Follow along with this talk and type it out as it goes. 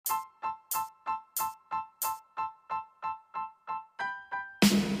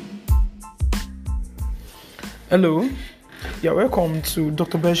Hello, welcome to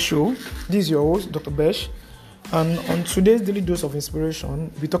Dr. Besh Show. This is your host, Dr. Besh, and on today's daily dose of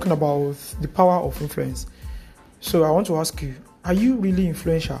inspiration, we're talking about the power of influence. So I want to ask you, are you really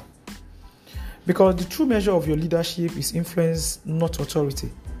influential? Because the true measure of your leadership is influence, not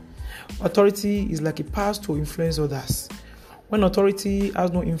authority. Authority is like a pass to influence others. When authority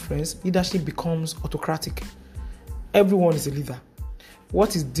has no influence, leadership becomes autocratic. Everyone is a leader.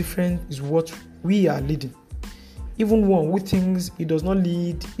 What is different is what we are leading. Even one who thinks he does not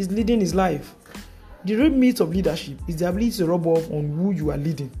lead is leading his life. The real meat of leadership is the ability to rub off on who you are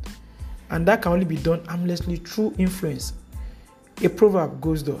leading. And that can only be done harmlessly through influence. A proverb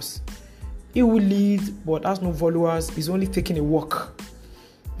goes thus: he who leads but has no followers is only taking a walk.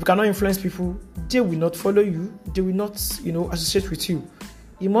 If you cannot influence people, they will not follow you. They will not, associate with you.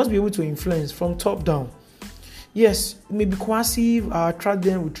 You must be able to influence from top down. Yes, it may be coercive or attract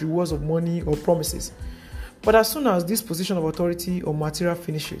them with rewards of money or promises. But as soon as this position of authority or material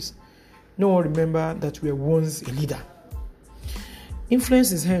finishes, no one remember that we were once a leader.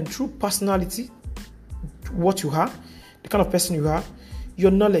 Influence is earned through personality, what you are, the kind of person you are, your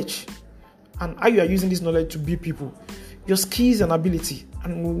knowledge, and how you are using this knowledge to build people, your skills and ability,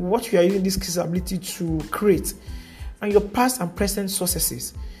 and what you are using this skills and ability to create, and your past and present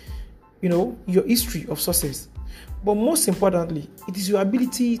successes, your history of success. But most importantly, it is your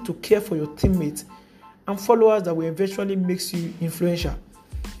ability to care for your teammates and followers that will eventually makes you influential.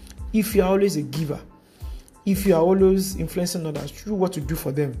 If you are always a giver, if you are always influencing others through what to do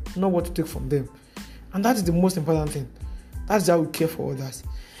for them, not what to take from them. And that is the most important thing. That's how we care for others.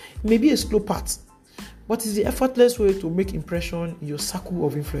 It may be a slow path, but it's the effortless way to make impression in your circle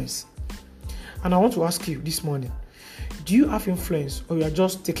of influence. And I want to ask you this morning, do you have influence or you are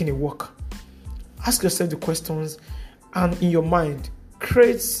just taking a walk? Ask yourself the questions and in your mind,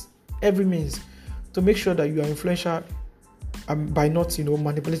 create every means to make sure that you are influential by not,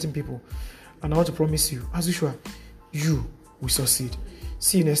 manipulating people. And I want to promise you, as usual, you will succeed.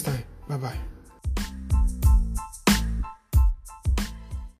 See you next time. Bye-bye.